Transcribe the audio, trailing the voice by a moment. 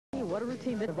what a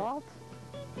routine. The vault.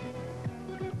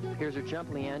 Here's her jump,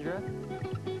 Leandra.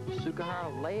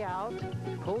 Sukahara lay out,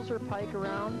 pulls her pike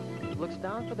around, looks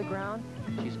down for the ground.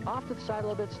 She's off to the side a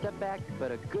little bit, step back,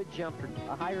 but a good jump for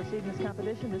A higher seed in this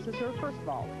competition. This is her first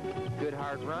vault. good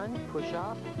hard run, push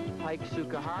off, pike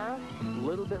Sukahara, a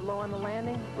little bit low on the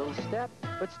landing, little step,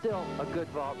 but still a good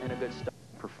vault and a good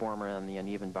performer on the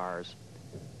uneven bars.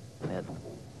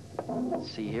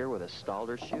 See here with a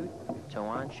stalder shoot, toe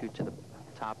on, shoot to the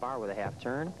top bar with a half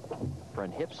turn,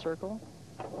 front hip circle,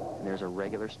 and there's a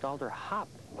regular stalder hop,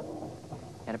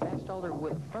 and a back stalder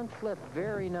with a front flip.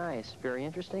 Very nice, very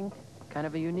interesting, kind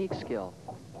of a unique skill.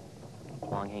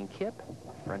 Long hang kip,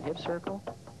 front hip circle,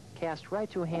 cast right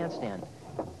to a handstand,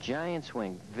 giant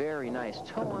swing, very nice,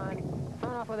 toe on,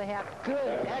 front off with a half, good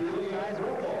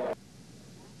exercise.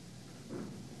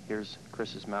 Here's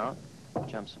Chris's mount,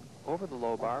 jumps over the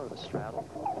low bar with a straddle,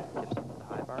 kips up to the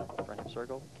high bar, front hip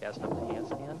circle, cast up to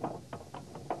handstand,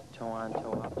 toe on,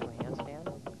 toe off to a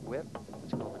handstand, whip,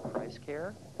 it's called a Christ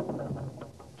care,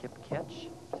 kip catch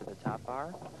to the top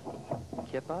bar,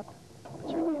 kip up,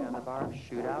 puts her feet on the bar,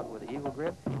 shoot out with an eagle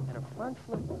grip, and a front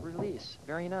flip release,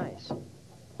 very nice.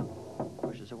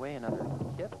 Pushes away, another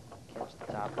kip, catch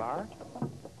the top bar,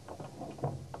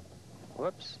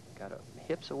 whoops, got her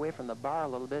hips away from the bar a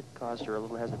little bit, caused her a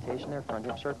little hesitation there, front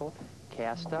hip circle,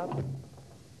 cast up,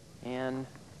 and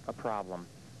a problem.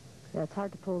 Yeah, it's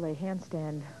hard to pull a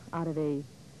handstand out of a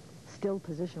still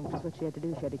position, which is what she had to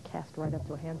do. She had to cast right up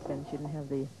to a handstand. She didn't have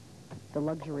the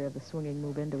luxury of the swinging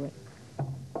move into it.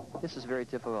 This is very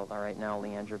difficult right now,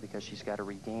 Leandra, because she's got to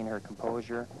regain her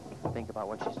composure, think about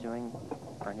what she's doing,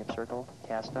 front hip circle,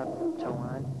 cast up, toe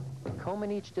on, comb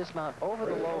in each dismount over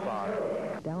the low bar.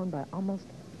 Down by almost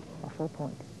a full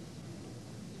point.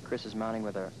 Chris is mounting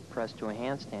with a press to a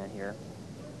handstand here.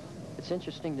 It's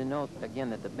interesting to note, again,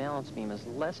 that the balance beam is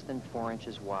less than 4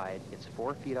 inches wide. It's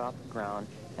 4 feet off the ground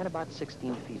and about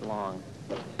 16 feet long.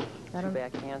 Two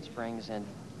back handsprings, and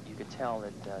you could tell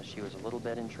that she was a little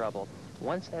bit in trouble.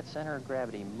 Once that center of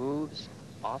gravity moves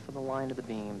off of the line of the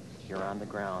beam, you're on the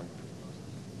ground.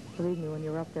 Believe me, when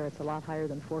you're up there, it's a lot higher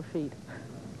than 4 feet.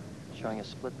 Showing a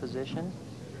split position.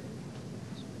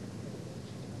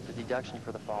 The deduction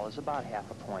for the fall is about half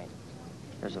a point.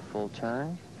 There's a full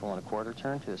turn, full and a quarter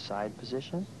turn to the side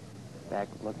position. Back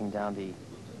looking down the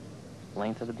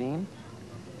length of the beam.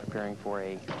 Preparing for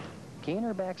a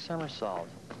gainer back somersault.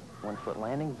 1 foot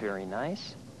landing, very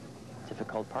nice.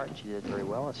 Difficult part, and she did very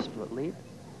well, a split leap.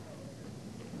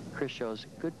 Chris shows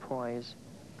good poise,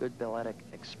 good balletic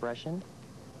expression.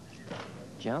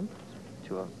 Jump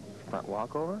to a front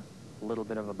walkover. A little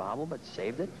bit of a bobble, but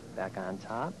saved it. Back on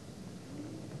top.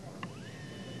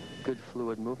 Good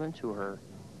fluid movement to her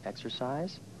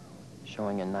exercise,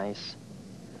 showing a nice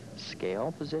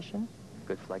scale position,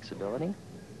 good flexibility.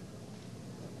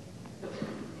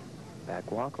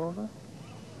 Back walkover,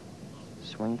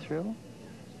 swing through,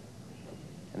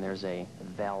 and there's a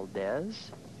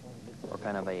Valdez, or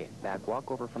kind of a back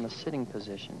walkover from a sitting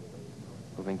position.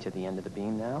 Moving to the end of the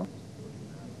beam now.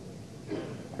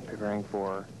 Preparing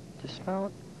for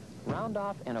dismount, round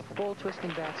off, and a full twisting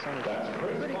back somersault.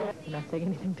 Pretty good. I'm not saying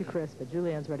anything to Chris, but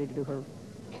Julianne's ready to do her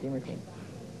beam routine.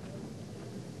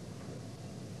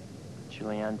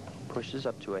 Julianne pushes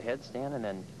up to a headstand and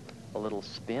then a little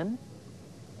spin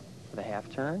with a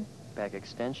half turn, back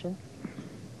extension.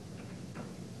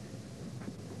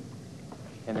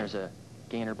 And there's a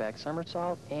gainer back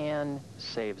somersault and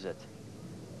saves it.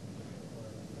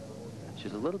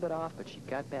 She's a little bit off, but she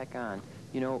got back on.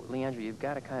 You know, Leandra, you've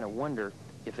got to kind of wonder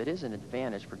if it is an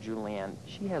advantage for Julianne.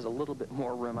 She has a little bit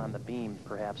more room on the beam,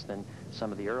 perhaps, than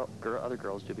some of the other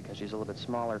girls do because she's a little bit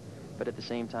smaller. But at the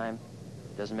same time,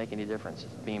 it doesn't make any difference.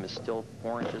 The beam is still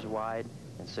 4 inches wide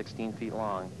and 16 feet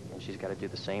long, and she's got to do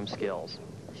the same skills.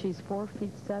 She's 4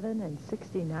 feet 7 and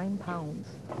 69 pounds.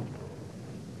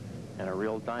 And a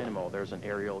real dynamo. There's an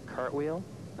aerial cartwheel.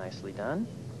 Nicely done.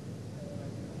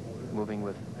 Moving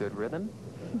with good rhythm.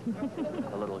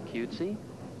 A little cutesy.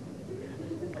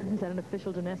 Is that an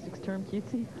official gymnastics term,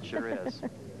 cutesy? It sure is.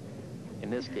 In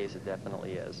this case, it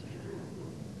definitely is.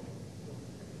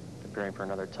 Preparing for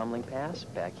another tumbling pass,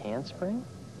 back handspring.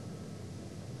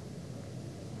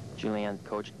 Julianne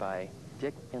coached by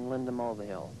Dick and Linda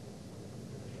Mulvihill,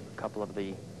 a couple of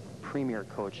the premier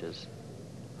coaches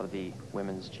of the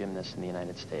women's gymnasts in the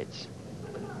United States.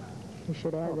 You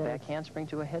should add that. Back handspring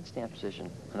to a headstand position.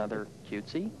 Another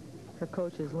cutesy. Her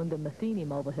coach is Linda Matheny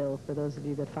Mulvihill, for those of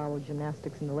you that followed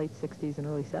gymnastics in the late 60s and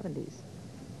early 70s.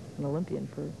 An Olympian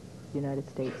for the United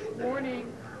States. Warning!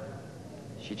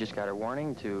 She just got her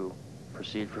warning to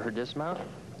proceed for her dismount.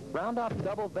 Round off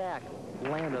double back.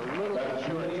 Land a little bit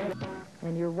short.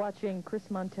 And you're watching Chris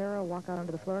Montera walk out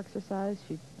onto the floor exercise.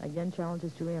 She again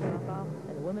challenges Julianne Brumbaugh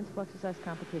in the women's floor exercise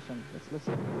competition. Let's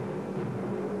listen.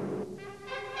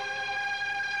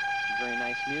 Very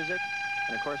nice music.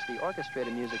 And of course, the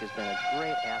orchestrated music has been a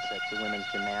great asset to women's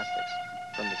gymnastics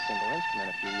from the single instrument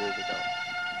a few years ago.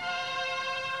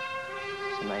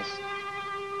 Some nice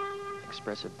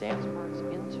expressive dance parts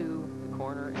into the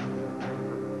corner and preparing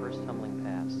for her first tumbling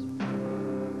pass.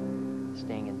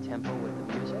 Staying in tempo with the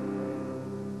music.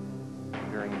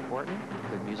 Very important.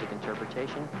 Good music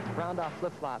interpretation. Round off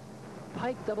flip-flop.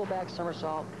 Pike double back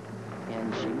somersault.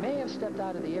 And she may have stepped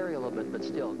out of the area a little bit, but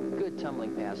still, good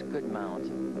tumbling pass, good mount.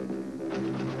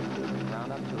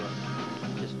 Round up to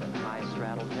just a high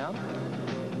straddle jump.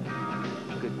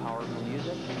 Good powerful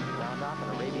music. Round off an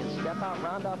Arabian step out.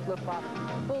 Round off flip-flop.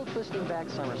 Full twisting back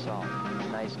somersault.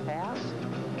 Nice pass.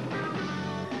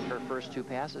 Her first two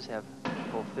passes have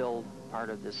fulfilled part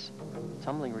of this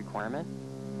tumbling requirement.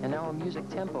 And now a music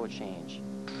tempo change.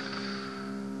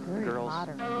 Very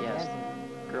modern. Yes.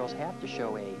 Girls have to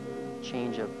show a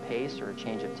change of pace or a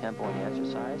change of tempo in the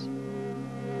exercise.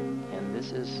 And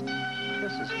this is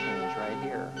change right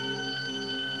here.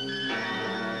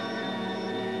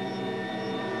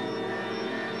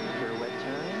 Pirouette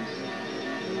turns.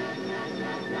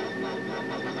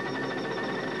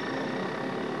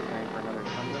 Preparing for another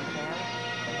tumbling pass.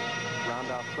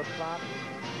 Round off flip-flop.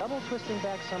 Double twisting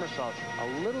back somersault. A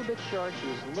little bit short. She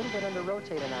was a little bit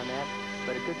under-rotated on that,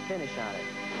 but a good finish on it.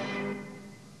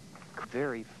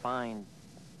 Very fine,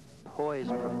 poised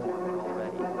performer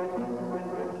already.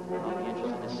 I'll be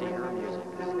interested to see her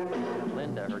music.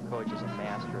 Linda, her coach, is a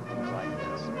master of things like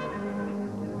this.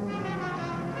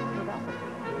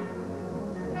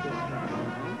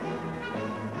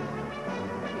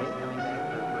 Coming back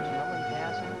to her first tumbling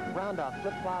pass, round off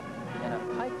flip-flop, and a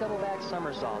pike double back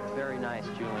somersault. Very nice,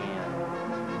 Julianne.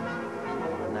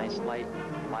 Nice, light,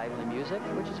 lively music,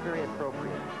 which is very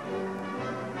appropriate.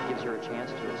 Gives her a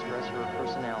chance to express her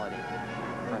personality.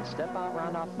 Front step out,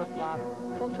 round off flip-flop,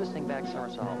 full twisting back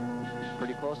somersault.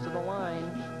 Pretty close to the line.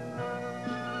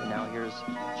 And now here's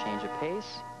change of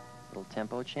pace, little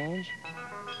tempo change.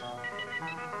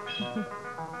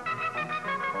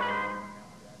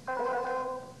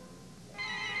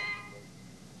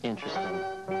 Interesting.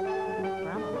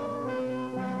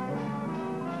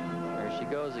 There she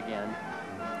goes again.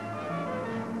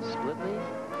 Split lead.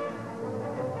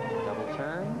 Double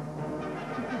turn.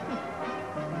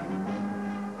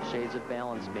 Shades of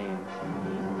balance beam.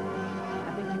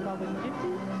 I think you called it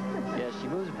gypsy. Yeah, she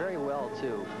moves very well,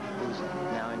 too. Moves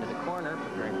now into the corner,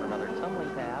 preparing for another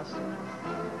tumbling pass.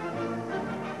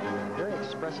 Very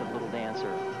expressive little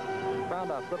dancer.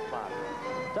 Round off flip-flop.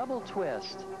 Double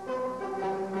twist.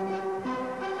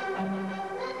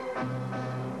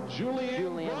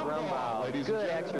 Julianne Brumbaugh. Good exercise.